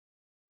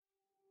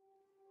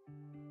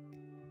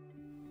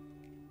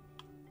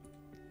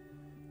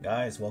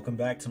Guys, welcome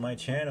back to my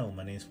channel.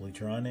 My name is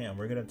Felitrane, and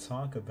we're going to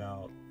talk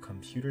about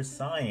computer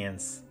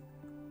science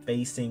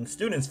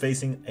students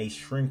facing a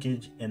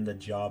shrinkage in the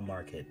job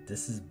market.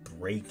 This is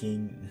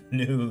breaking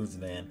news,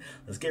 man.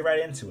 Let's get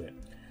right into it.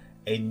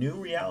 A new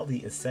reality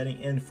is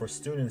setting in for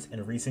students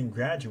and recent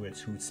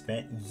graduates who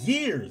spent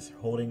years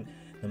holding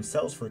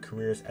themselves for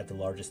careers at the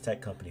largest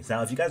tech companies.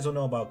 Now, if you guys don't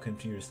know about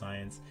computer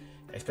science,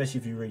 especially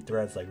if you read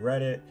threads like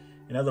Reddit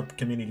and other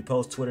community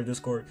posts, Twitter,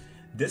 Discord,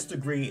 this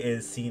degree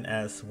is seen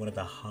as one of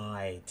the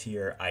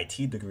high-tier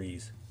IT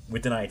degrees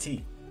within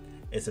IT.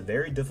 It's a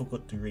very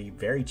difficult degree,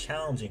 very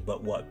challenging,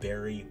 but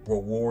very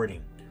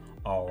rewarding.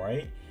 All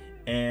right.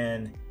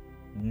 And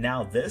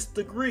now this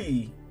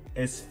degree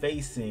is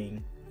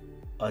facing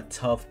a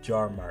tough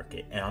job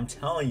market. And I'm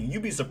telling you,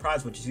 you'd be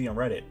surprised what you see on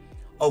Reddit.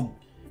 Oh,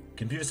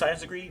 computer science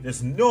degree?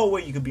 There's no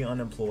way you could be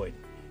unemployed.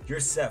 You're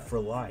set for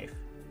life.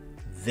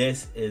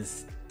 This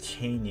is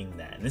changing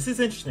that. And this is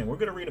interesting. We're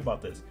going to read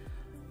about this.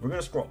 We're going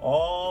to scroll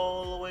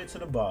all the way to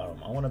the bottom.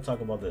 I want to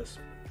talk about this.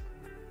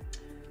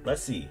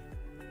 Let's see.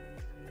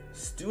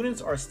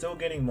 Students are still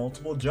getting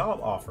multiple job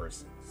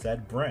offers,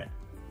 said Brent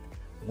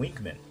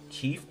Winkman,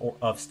 Chief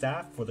of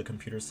Staff for the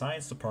Computer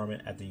Science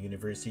Department at the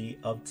University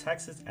of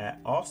Texas at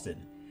Austin.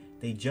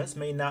 They just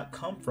may not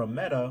come from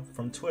Meta,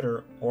 from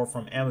Twitter, or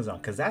from Amazon.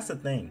 Because that's the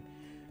thing.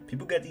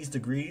 People get these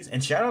degrees.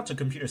 And shout out to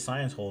computer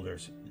science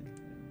holders.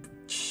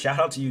 Shout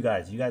out to you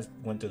guys. You guys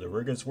went through the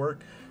rigorous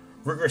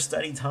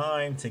study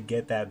time to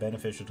get that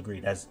beneficial degree.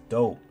 That's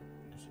dope.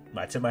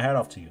 I tip my hat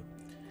off to you.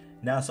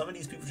 Now, some of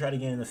these people try to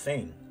get into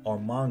fame or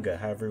manga,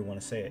 however you want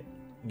to say it.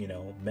 You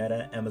know,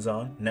 Meta,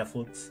 Amazon,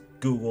 Netflix,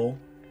 Google,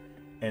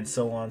 and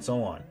so on,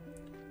 so on.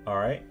 All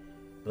right,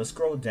 let's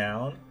scroll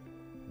down.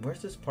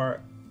 Where's this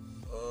part?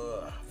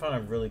 I found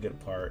a really good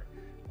part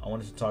I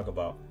wanted to talk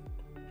about.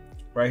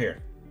 Right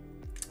here.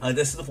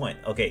 This is the point.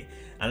 Okay,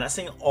 I'm not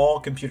saying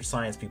all computer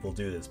science people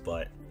do this,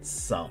 but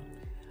some.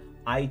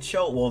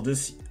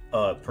 This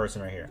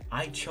person right here.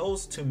 I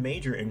chose to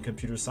major in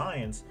computer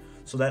science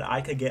so that I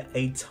could get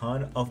a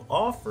ton of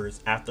offers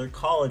after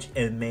college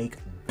and make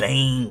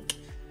bank.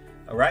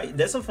 All right,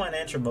 there's a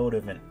financial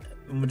motive in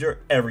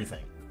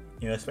everything,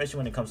 you know, especially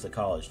when it comes to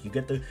college. You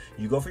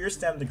go for your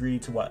STEM degree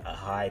to a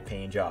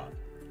high-paying job.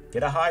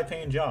 Get a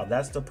high-paying job.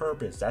 That's the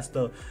purpose. That's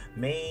the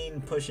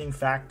main pushing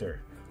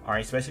factor. All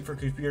right, especially for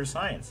computer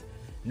science.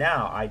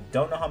 Now, I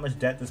don't know how much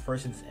debt this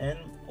person's in,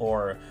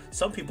 or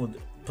some people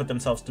put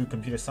themselves through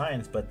computer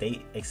science, but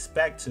they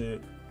expect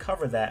to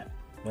cover that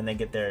when they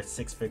get their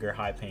six-figure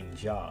high-paying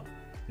job.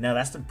 Now,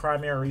 that's the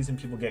primary reason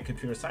people get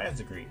computer science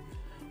degree.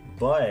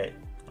 But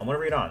I'm going to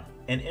read on.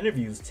 In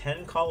interviews,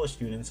 10 college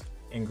students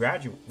and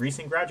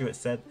recent graduates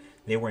said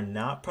they were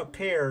not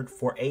prepared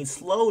for a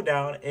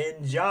slowdown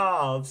in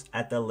jobs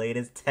at the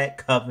latest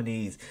tech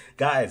companies.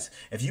 Guys,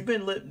 if you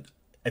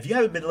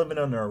haven't been living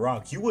under a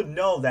rock, you would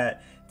know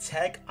that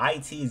tech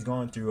IT is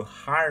going through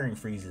hiring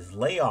freezes,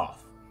 layoffs,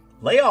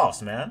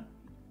 man.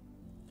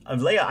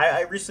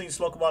 I recently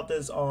spoke about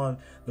this on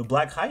the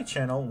Black Height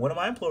channel. One of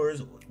my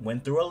employers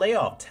went through a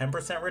layoff,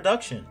 10%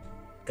 reduction.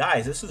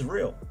 Guys, this is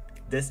real.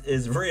 This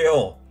is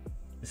real.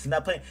 This is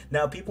not playing.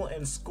 Now, people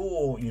in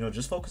school, you know,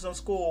 just focus on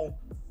school.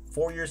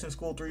 4 years in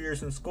school, 3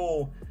 years in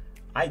school.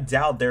 I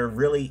doubt they're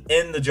really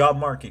in the job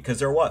market because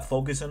they're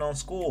focusing on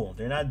school.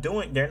 They're not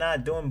doing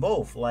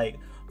both. Like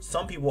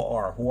some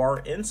people who are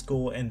in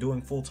school and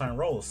doing full-time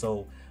roles.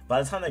 So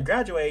by the time they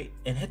graduate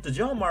and hit the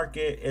job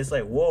market, it's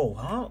like, whoa,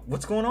 huh?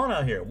 What's going on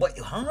out here? What,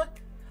 huh?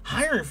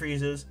 Hiring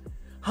freezes?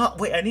 Huh?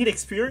 Wait, I need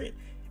experience?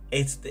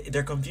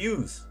 They're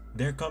confused.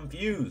 They're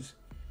confused.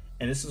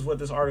 And this is what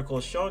this article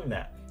is showing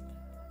that.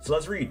 So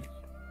let's read.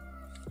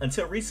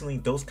 Until recently,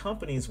 those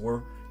companies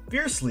were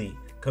fiercely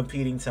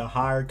competing to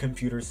hire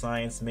computer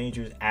science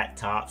majors at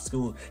top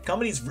schools.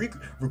 Companies,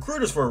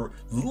 recruiters were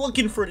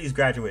looking for these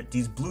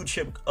blue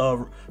chip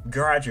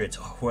graduates.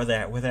 Oh, where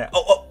they?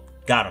 Oh,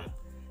 got them.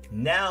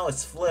 Now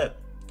it's flipped.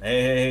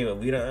 Hey,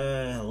 we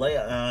don't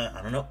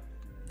I don't know,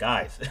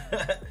 guys.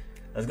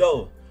 Let's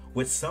go.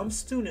 With some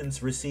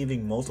students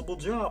receiving multiple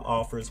job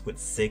offers with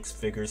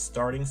six-figure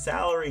starting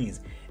salaries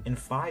and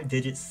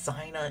 5-digit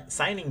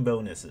signing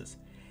bonuses,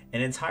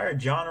 an entire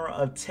genre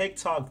of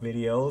TikTok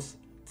videos.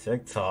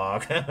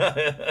 TikTok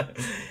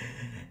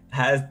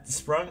has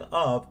sprung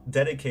up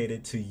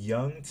dedicated to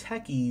young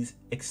techies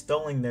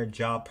extolling their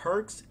job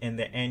perks and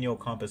their annual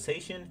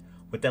compensation,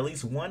 with at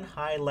least one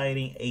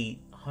highlighting a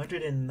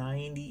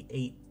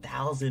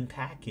 $198,000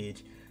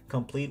 package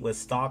complete with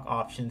stock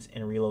options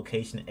and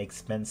relocation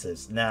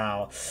expenses.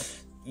 Now,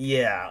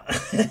 yeah,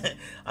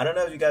 I don't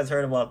know if you guys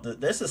heard about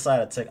there's a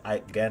side of TikTok. I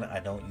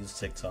don't use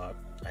TikTok.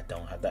 I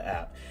don't have the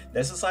app.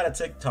 There's a side of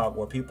TikTok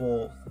where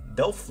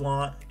they'll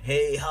flaunt,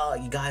 hey,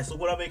 you guys, look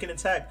what I'm making in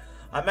tech.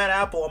 I'm at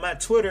Apple, I'm at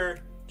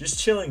Twitter, just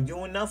chilling,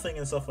 doing nothing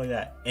and stuff like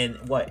that. And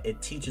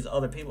it teaches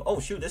other people, oh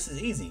shoot, this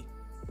is easy.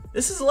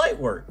 This is light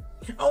work.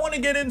 I want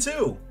to get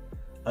into.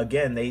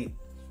 Again,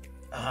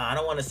 I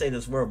don't want to say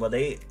this word, but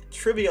they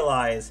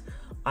trivialize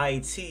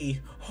IT.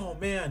 Oh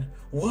man,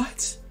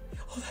 what?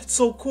 Oh, that's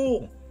so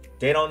cool.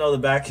 They don't know the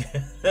back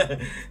end.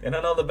 They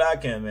don't know the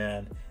back end,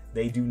 man.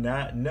 They do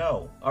not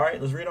know. All right,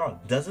 let's read on.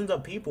 Dozens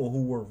of people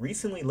who were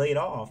recently laid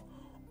off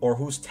or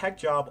whose tech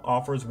job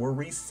offers were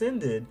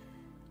rescinded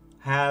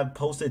have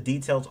posted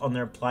details on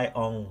their plight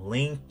on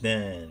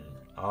LinkedIn.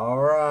 All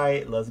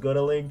right, let's go to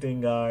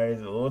LinkedIn,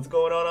 guys. What's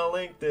going on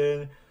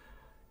LinkedIn?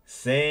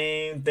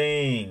 Same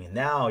thing.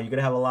 Now, you're going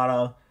to have a lot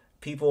of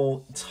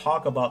people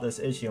talk about this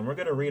issue, and we're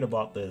going to read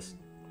about this.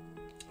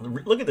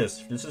 Look at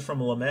this. This is from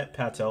Lamet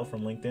Patel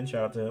from LinkedIn.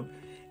 Shout out to him.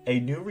 A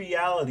new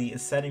reality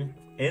is setting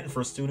in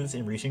for students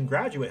in reaching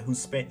graduate who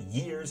spent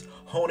years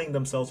honing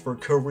themselves for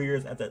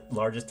careers at the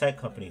largest tech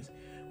companies.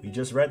 We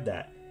just read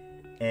that,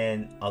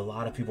 and a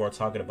lot of people are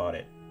talking about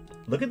it.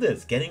 Look at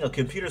this. Getting a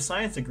computer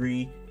science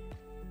degree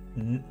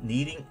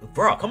needing...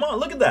 Bro, come on.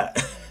 Look at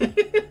that.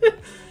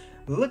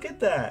 Look at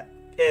that.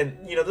 And,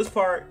 you know, this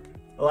part,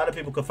 a lot of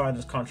people could find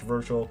this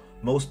controversial.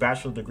 Most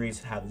bachelor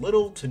degrees have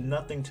little to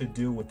nothing to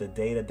do with the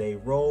day-to-day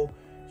role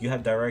you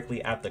have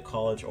directly at the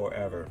college or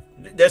ever.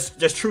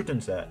 There's truth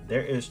into that.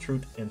 There is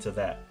truth into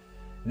that.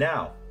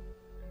 Now,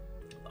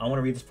 I want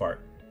to read this part.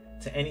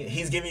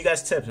 He's giving you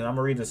guys tips, and I'm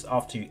gonna read this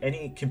off to you.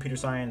 Any computer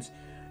science,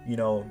 you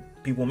know,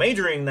 people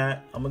majoring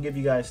that, I'm gonna give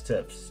you guys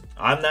tips.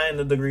 I'm not in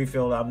the degree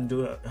field. I'm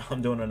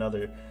doing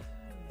another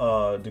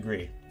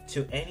degree.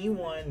 To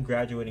anyone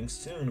graduating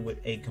soon with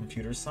a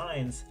computer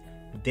science,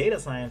 data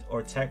science,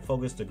 or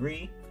tech-focused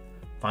degree,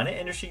 find an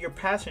industry you're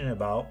passionate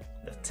about.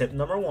 That's tip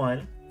number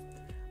 1.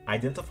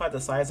 Identify the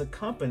size of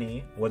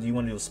company, whether you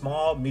want to do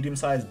small,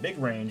 medium-sized, big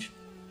range.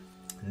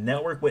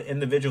 Network with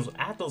individuals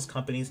at those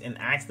companies and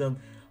ask them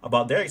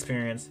about their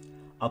experience.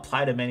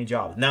 Apply to many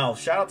jobs. Now,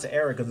 shout out to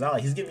Eric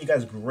Gonzalez. He's giving you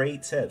guys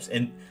great tips.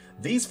 And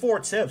these 4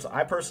 tips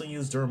I personally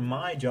used during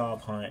my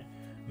job hunt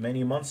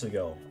many months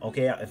ago.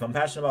 Okay, if I'm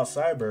passionate about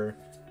cyber,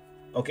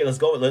 okay, let's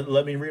go.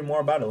 Let me read more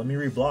about it. Let me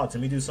read blogs.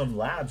 Let me do some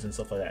labs and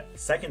stuff like that.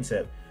 Second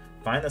tip,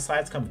 find the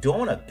size company. Do I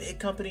want a big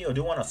company or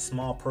do I want a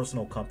small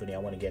personal company I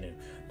want to get in?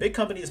 Big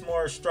company is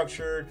more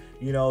structured.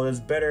 You know, there's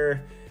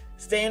better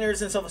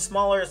standards and stuff.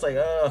 Smaller, it's like,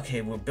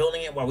 okay, we're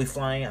building it while we're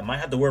flying. I might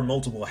have to wear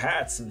multiple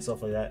hats and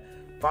stuff like that.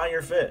 Find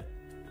your fit.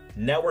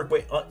 Network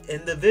with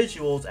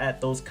individuals at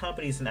those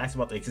companies and ask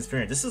about the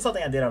experience. This is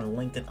something I did on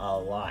LinkedIn a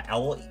lot. I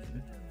will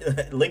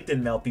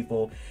LinkedIn mail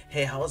people,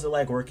 hey, how is it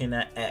like working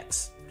at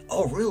X?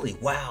 Oh, really?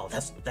 Wow,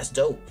 that's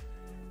dope.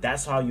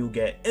 That's how you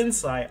get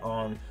insight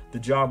on the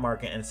job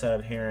market instead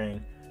of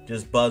hearing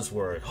just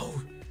buzzword.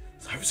 Oh,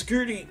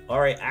 cybersecurity.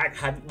 All right,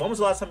 when was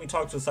the last time you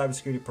talked to a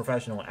cybersecurity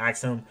professional and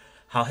asked him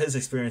how his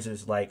experience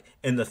is like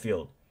in the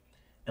field?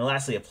 And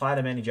lastly, apply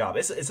to many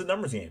jobs. It's a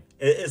numbers game.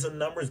 It is a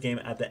numbers game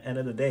at the end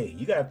of the day.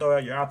 You got to throw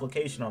out your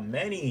application on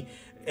many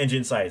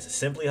engine sites.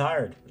 Simply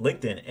Hired,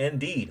 LinkedIn,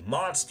 Indeed,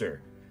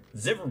 Monster,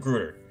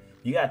 ZipRecruiter.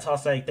 You got to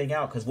toss that thing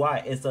out because why?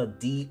 It's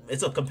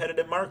a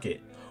competitive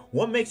market.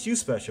 What makes you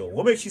special?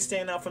 What makes you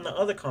stand out from the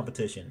other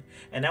competition?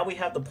 And now we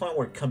have the point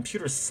where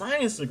computer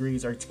science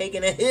degrees are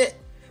taking a hit.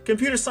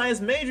 Computer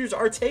science majors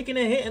are taking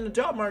a hit in the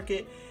job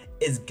market.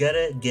 It's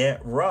gonna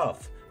get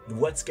rough.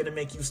 What's gonna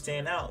make you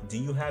stand out? Do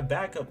you have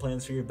backup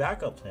plans for your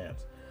backup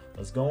plans?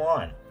 Let's go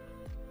on.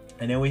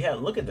 And then we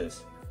have, look at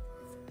this.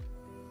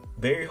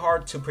 Very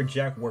hard to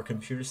project where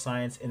computer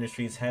science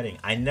industry is heading.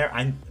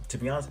 To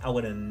be honest, I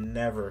would have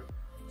never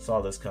saw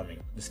this coming.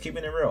 Just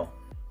keeping it real.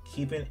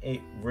 Keeping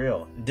it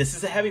real. This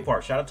is the heavy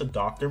part. Shout out to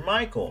Dr.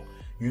 Michael.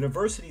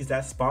 Universities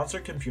that sponsor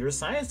computer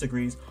science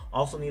degrees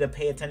also need to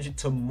pay attention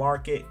to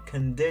market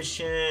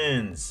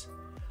conditions.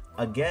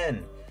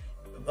 Again,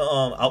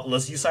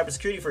 let's use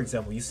cybersecurity for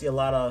example. You see a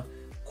lot of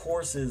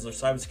courses or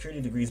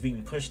cybersecurity degrees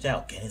being pushed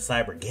out. Get in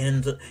cyber.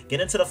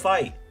 Get into the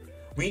fight.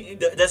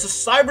 There's a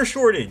cyber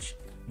shortage,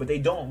 but they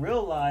don't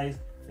realize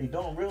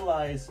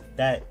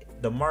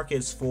that the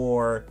market's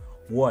for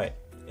what?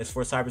 It's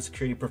for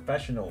cybersecurity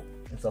professional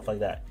and stuff like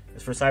that.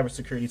 It's for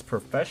cybersecurity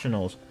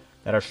professionals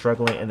that are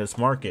struggling in this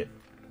market.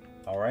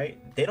 All right,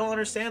 they don't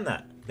understand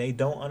that. They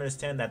don't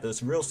understand that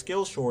this real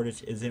skill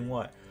shortage is in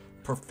what?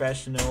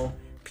 Professional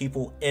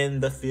people in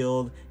the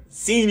field,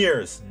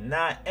 seniors,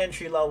 not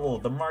entry level.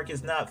 The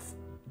market's not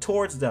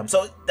towards them.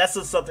 So that's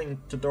just something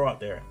to throw out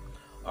there.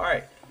 All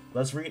right,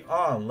 let's read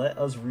on. Let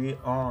us read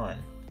on.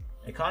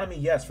 Economy,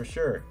 yes, for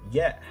sure.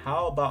 Yet,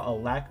 how about a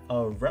lack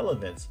of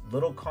relevance?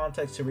 Little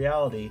context to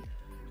reality.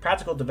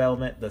 Practical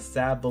development, the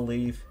sad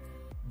belief.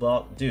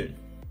 Well, dude.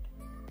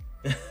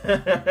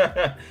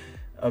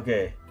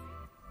 Okay.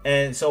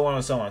 And so on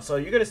and so on. So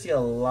you're going to see a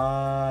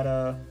lot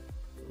of,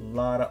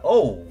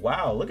 oh,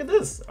 wow. Look at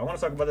this. I want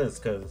to talk about this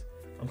because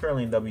I'm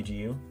currently in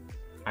WGU.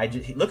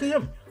 Look at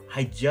him.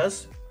 I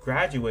just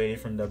graduated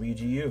from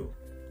WGU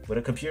with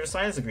a computer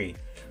science degree.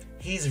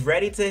 He's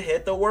ready to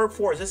hit the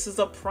workforce. This is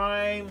a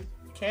prime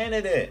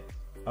candidate.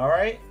 All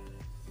right.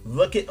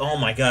 Look at, oh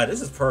my God,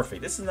 this is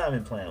perfect. This is not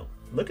even planned.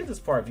 Look at this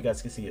part if you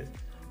guys can see it.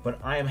 But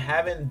I am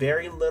having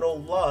very little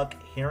luck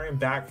hearing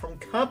back from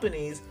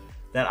companies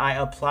that I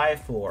applied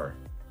for.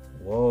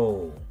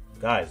 Whoa,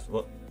 guys,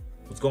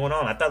 what's going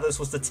on? I thought this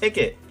was the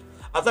ticket.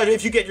 I thought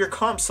if you get your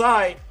comp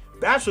sci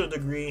bachelor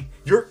degree,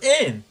 you're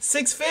in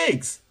 6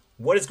 figs.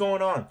 What is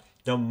going on?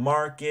 The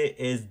market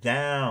is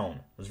down.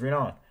 Let's read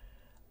on.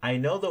 I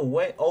know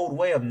the old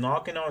way of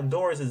knocking on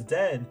doors is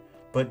dead,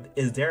 but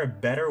is there a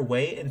better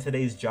way in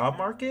today's job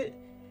market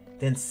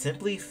than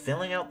simply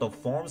filling out the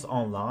forms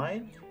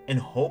online and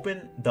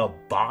hoping the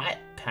bot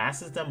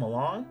passes them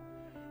along?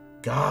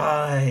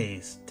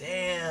 Guys,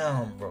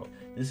 damn, bro.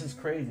 This is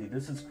crazy.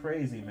 This is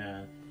crazy,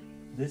 man.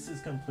 This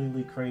is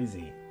completely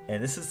crazy.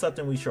 And this is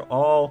something we should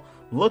all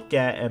look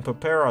at and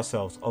prepare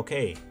ourselves.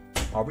 Okay,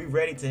 are we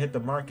ready to hit the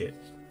market?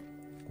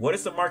 What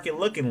is the market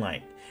looking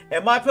like?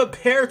 Am I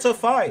prepared to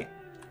fight?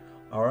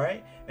 All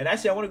right. And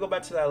actually, I want to go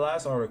back to that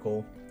last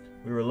article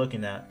we were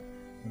looking at.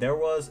 There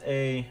was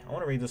I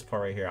want to read this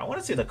part right here. I want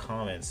to see the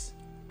comments.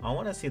 I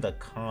want to see the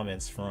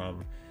comments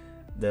from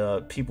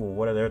the people.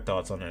 What are their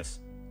thoughts on this?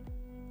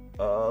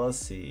 Let's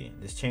see.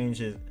 This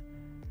changes.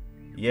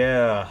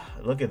 Yeah,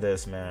 look at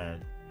this,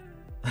 man.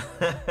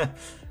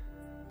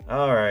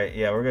 All right,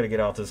 yeah, we're gonna get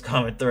off this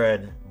comment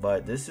thread,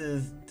 but this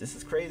is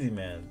crazy,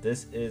 man.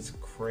 This is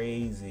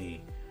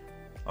crazy.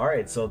 All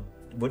right, so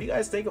what do you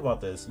guys think about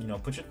this? You know,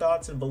 put your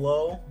thoughts in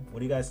below. What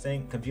do you guys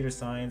think? Computer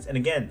science, and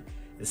again,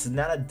 this is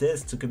not a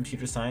diss to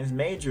computer science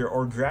major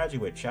or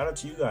graduate. Shout out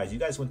to you guys. You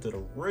guys went through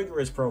the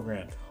rigorous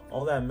program,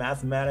 all that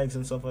mathematics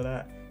and stuff like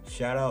that.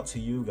 Shout out to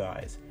you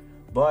guys.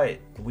 But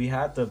we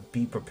have to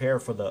be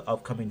prepared for the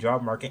upcoming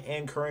job market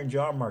and current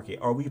job market.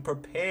 Are we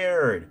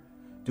prepared?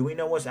 Do we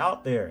know what's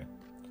out there?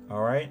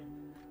 All right.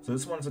 So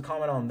this one's a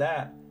comment on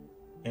that.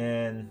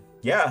 And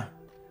yeah.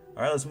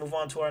 All right, let's move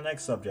on to our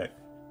next subject.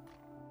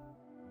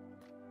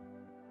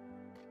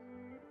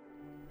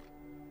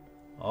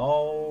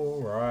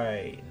 All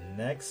right,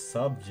 next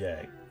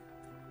subject.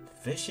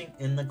 Phishing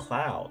in the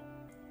cloud.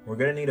 We're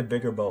gonna need a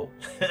bigger boat.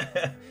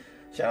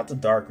 Shout out to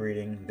Dark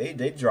Reading.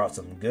 They dropped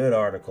some good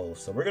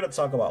articles. So we're gonna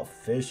talk about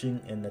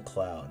phishing in the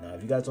cloud. Now,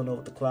 if you guys don't know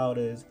what the cloud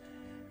is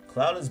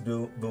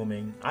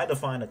booming. I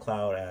define the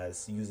cloud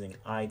as using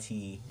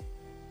IT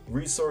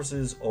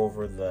resources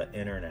over the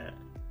internet.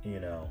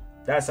 You know,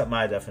 that's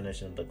my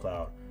definition of the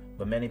cloud.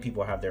 But many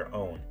people have their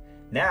own.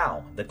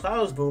 Now, the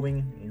cloud is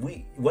booming.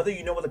 Whether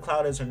you know what the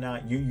cloud is or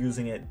not, you're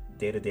using it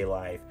day-to-day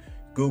life.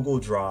 Google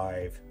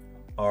Drive,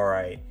 all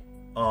right,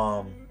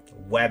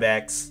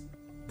 WebEx,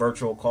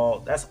 virtual call,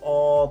 that's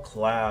all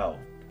cloud.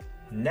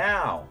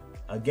 Now,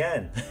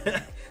 again,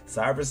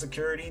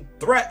 cybersecurity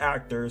threat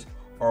actors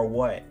are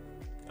what?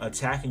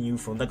 Attacking you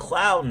from the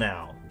cloud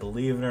now,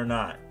 believe it or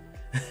not.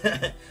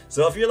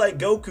 So if you're like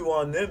Goku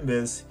on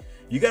Nimbus,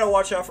 you gotta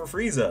watch out for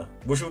Frieza,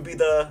 which would be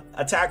the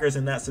attackers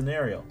in that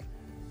scenario.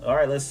 All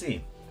right, let's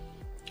see.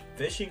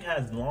 Phishing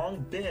has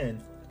long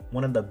been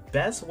one of the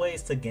best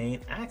ways to gain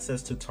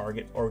access to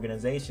target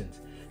organizations.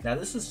 Now,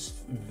 this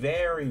is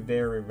very,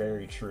 very,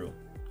 very true.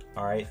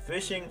 All right,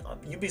 phishing,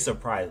 you'd be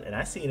surprised, and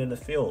I see it in the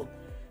field.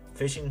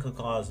 Phishing could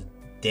cause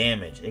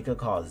damage. It could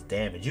cause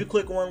damage. You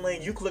click one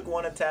link, you click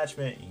one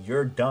attachment,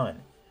 you're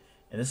done.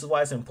 And this is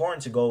why it's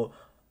important to go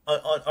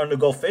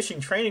undergo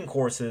phishing training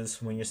courses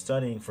when you're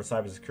studying for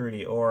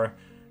cybersecurity or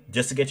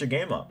just to get your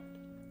game up.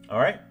 All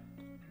right,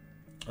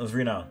 let's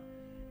read on.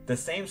 The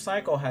same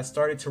cycle has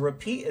started to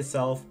repeat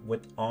itself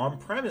with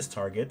on-premise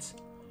targets.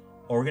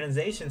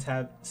 Organizations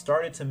have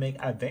started to make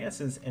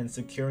advances in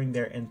securing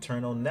their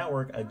internal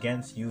network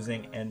against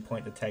using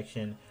endpoint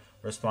detection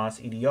response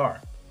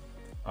EDR.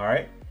 All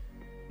right,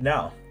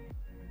 now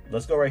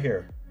let's go right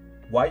here.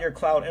 Why your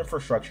cloud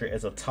infrastructure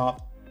is a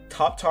top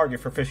target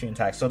for phishing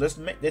attacks. So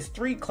there's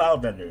 3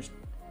 cloud vendors.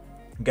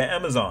 You got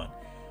Amazon,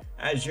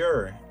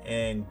 Azure,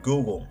 and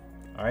Google.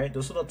 All right,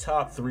 those are the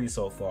top 3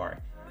 so far.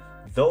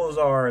 Those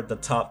are the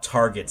top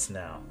targets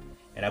now,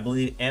 and I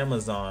believe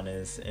Amazon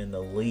is in the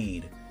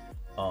lead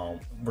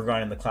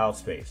regarding the cloud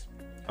space.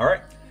 All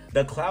right,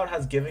 the cloud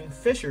has given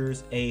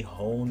phishers a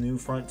whole new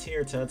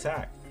frontier to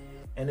attack,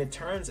 and it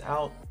turns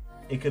out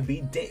it could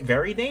be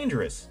very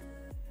dangerous.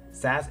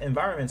 SaaS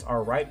environments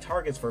are ripe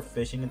targets for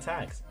phishing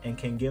attacks and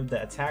can give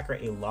the attacker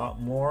a lot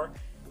more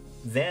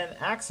than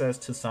access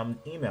to some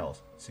emails.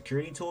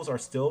 Security tools are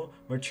still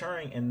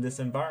maturing in this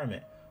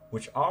environment,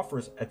 which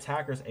offers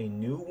attackers a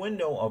new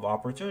window of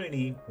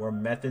opportunity where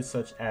methods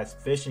such as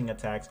phishing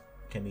attacks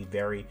can be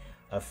very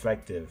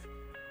effective.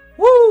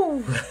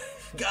 Woo!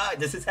 God,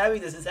 this is heavy.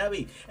 This is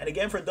heavy. And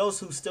again, for those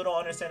who still don't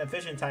understand a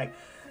phishing attack,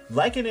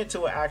 liken it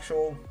to an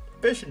actual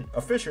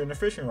fisher in a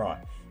fishing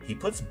rod. He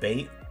puts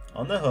bait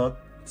on the hook,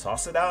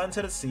 tosses it out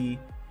into the sea,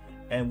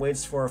 and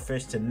waits for a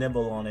fish to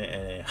nibble on it,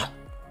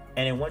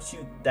 and then once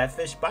that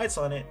fish bites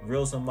on it,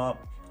 reels him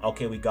up.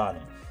 Okay, we got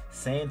him.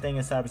 Same thing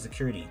in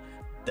cybersecurity.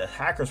 The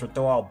hackers would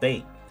throw out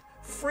bait.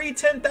 Free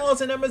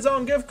 10,000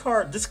 Amazon gift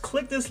card. Just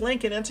click this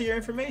link and enter your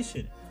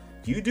information.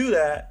 You do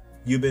that,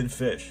 you've been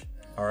phished.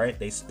 All right,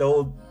 they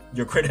stole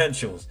your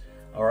credentials.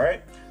 All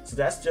right, so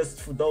that's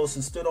just for those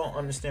who still don't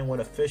understand what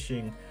a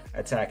phishing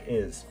attack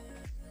is.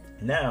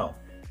 Now,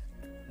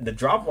 the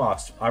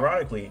Dropbox,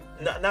 ironically,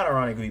 not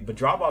ironically, but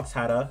Dropbox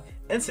had a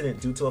incident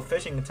due to a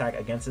phishing attack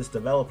against its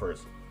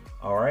developers.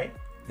 All right,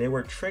 they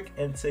were tricked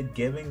into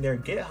giving their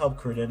GitHub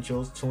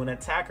credentials to an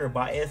attacker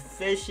by a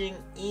phishing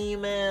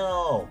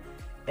email.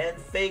 and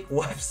fake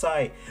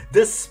website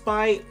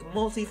despite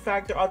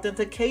multi-factor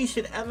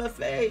authentication,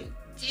 MFA.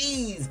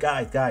 Jeez,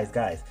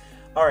 guys.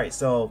 All right,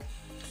 so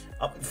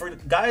for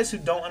guys who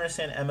don't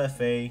understand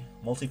MFA,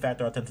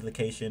 multi-factor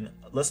authentication,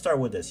 let's start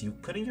with this. You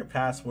put in your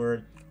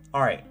password.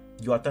 All right,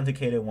 you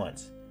authenticated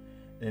once.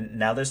 And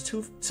now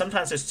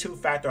sometimes there's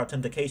two-factor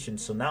authentication.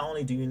 So not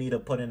only do you need to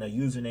put in a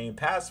username,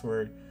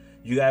 password,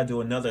 you got to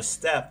do another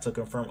step to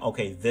confirm,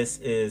 okay, this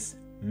is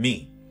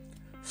me.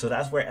 So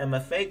that's where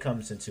MFA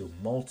comes into,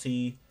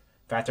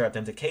 multi-factor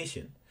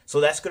authentication.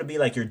 So that's going to be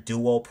like your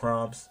duo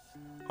prompts,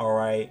 all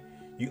right,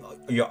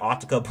 your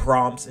Autica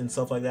prompts and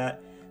stuff like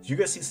that. You're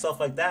going to see stuff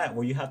like that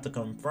where you have to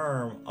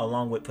confirm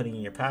along with putting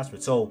in your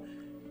password. So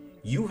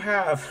you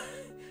have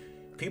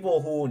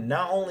people who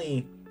not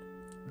only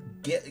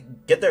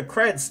get their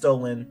cred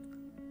stolen,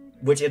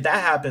 which if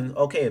that happens,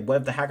 okay, but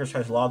if the hackers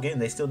try to log in,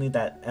 they still need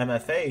that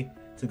MFA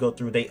to go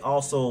through. They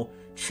also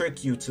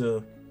trick you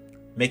to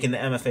making the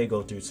MFA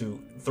go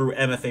through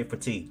MFA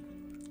fatigue.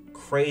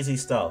 Crazy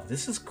stuff.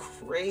 This is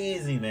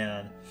crazy,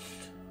 man.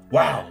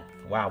 Wow.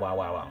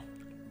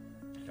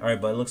 All right,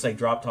 but it looks like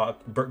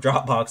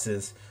Dropbox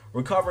is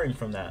recovering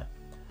from that.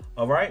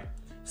 All right.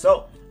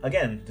 So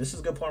again, this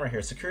is a good point right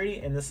here.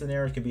 Security in this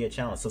scenario could be a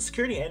challenge. So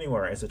security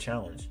anywhere is a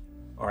challenge.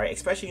 All right,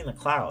 especially in the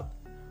cloud,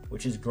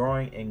 which is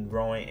growing and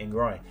growing and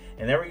growing.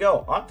 And there we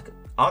go.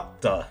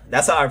 Okta.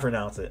 That's how I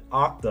pronounce it.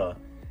 Okta.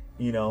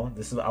 You know,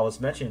 I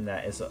was mentioning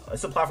that it's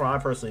a platform I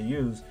personally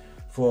use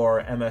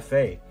for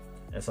MFA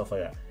and stuff like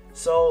that.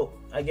 So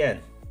again,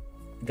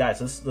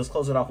 guys, let's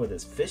close it off with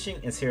this.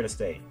 Phishing is here to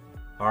stay.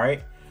 All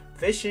right,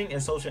 phishing and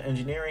social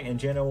engineering in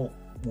general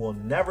will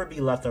never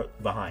be left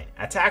behind.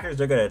 Attackers,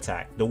 they're gonna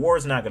attack. The war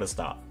is not gonna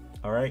stop.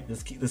 All right,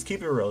 let's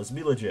keep it real. Let's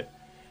be legit.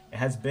 It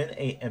has been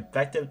an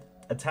effective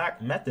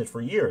attack method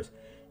for years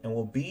and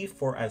will be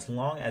for as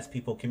long as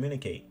people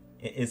communicate.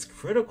 It is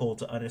critical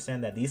to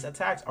understand that these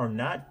attacks are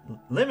not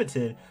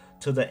limited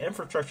to the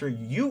infrastructure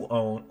you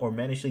own or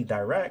manage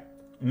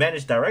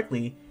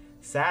directly.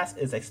 SaaS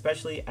is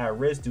especially at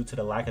risk due to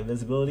the lack of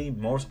visibility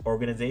most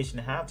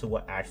organizations have to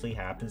what actually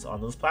happens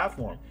on those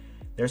platforms.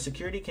 Their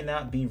security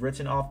cannot be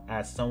written off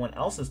as someone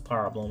else's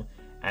problem.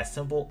 A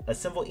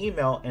simple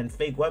email and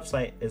fake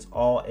website is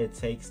all it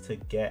takes to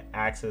get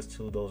access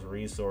to those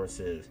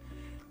resources.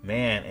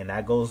 Man, and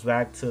that goes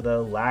back to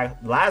the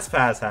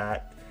LastPass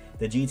hack,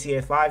 the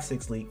GTA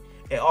 5.6 leak.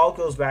 It all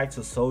goes back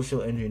to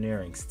social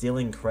engineering,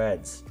 stealing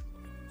creds,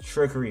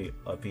 trickery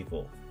of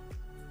people.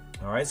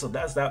 All right, so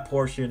that's that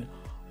portion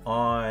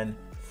on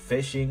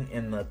phishing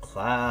in the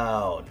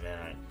cloud,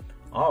 man.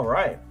 All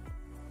right,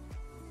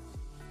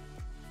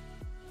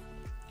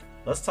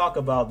 let's talk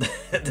about this.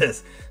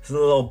 This is a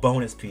little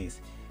bonus piece.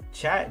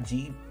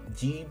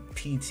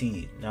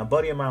 ChatGPT. Now, a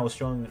buddy of mine was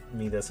showing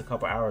me this a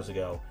couple hours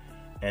ago.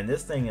 And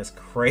this thing is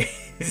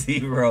crazy,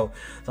 bro.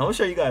 So I'm gonna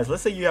show you guys.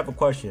 Let's say you have a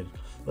question.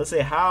 Let's say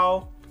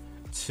how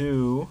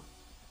to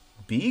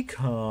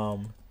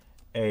become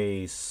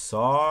a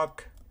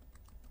SOC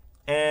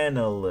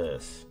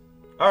analyst.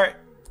 All right,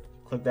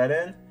 click that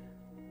in.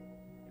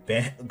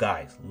 Bam,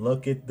 guys,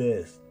 look at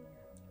this.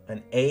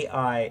 An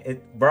AI,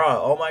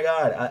 bro. Oh my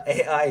God, an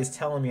AI is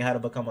telling me how to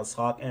become a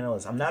SOC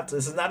analyst.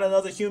 This is not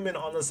another human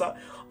on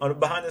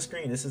behind the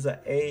screen. This is an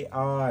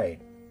AI.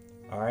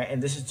 All right,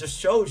 and this just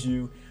shows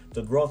you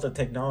the growth of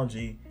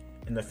technology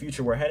in the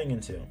future we're heading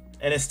into.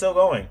 And it's still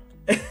going.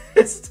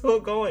 It's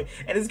still going.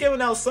 And it's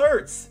giving out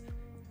certs.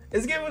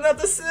 It's giving out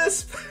the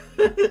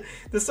CISP.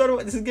 This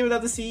is giving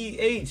out the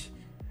CEH.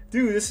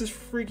 Dude, this is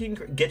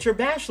freaking... Get your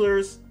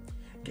bachelor's.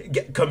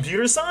 Get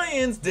computer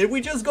science. Did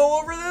we just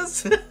go over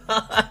this?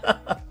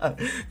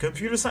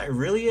 Computer science.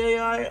 Really,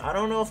 AI? I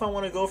don't know if I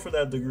want to go for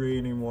that degree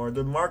anymore.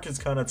 The market's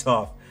kind of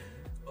tough.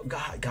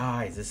 God,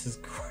 guys, this is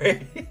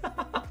crazy.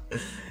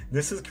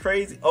 This is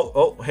crazy.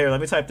 Oh, here,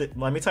 let me type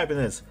in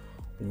this.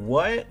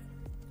 What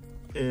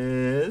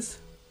is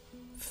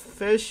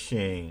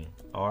phishing?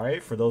 All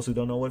right, for those who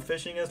don't know what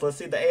phishing is, let's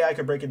see if the AI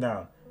can break it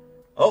down.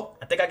 Oh,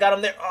 I think I got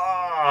him there.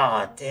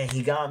 Ah, oh, dang,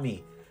 he got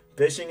me.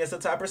 Phishing is a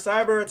type of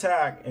cyber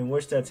attack in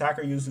which the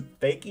attacker uses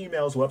fake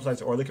emails,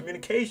 websites, or the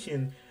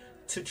communication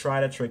to try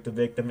to trick the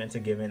victim into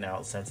giving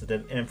out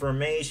sensitive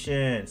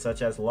information,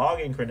 such as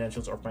login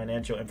credentials or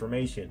financial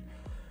information.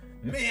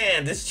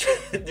 Man, this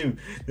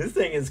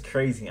thing is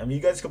crazy. I mean,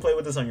 you guys can play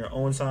with this on your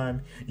own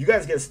time. You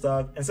guys get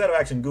stuck. Instead of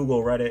actually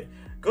Google, Reddit,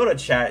 go to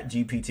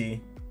ChatGPT.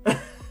 But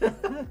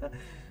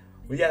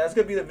yeah, that's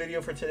gonna be the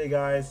video for today,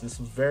 guys. This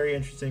was very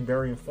interesting,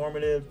 very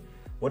informative.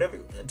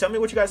 Tell me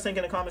what you guys think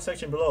in the comment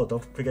section below.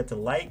 Don't forget to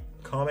like,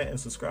 comment, and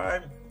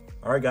subscribe.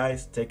 All right,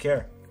 guys, take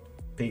care.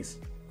 Peace.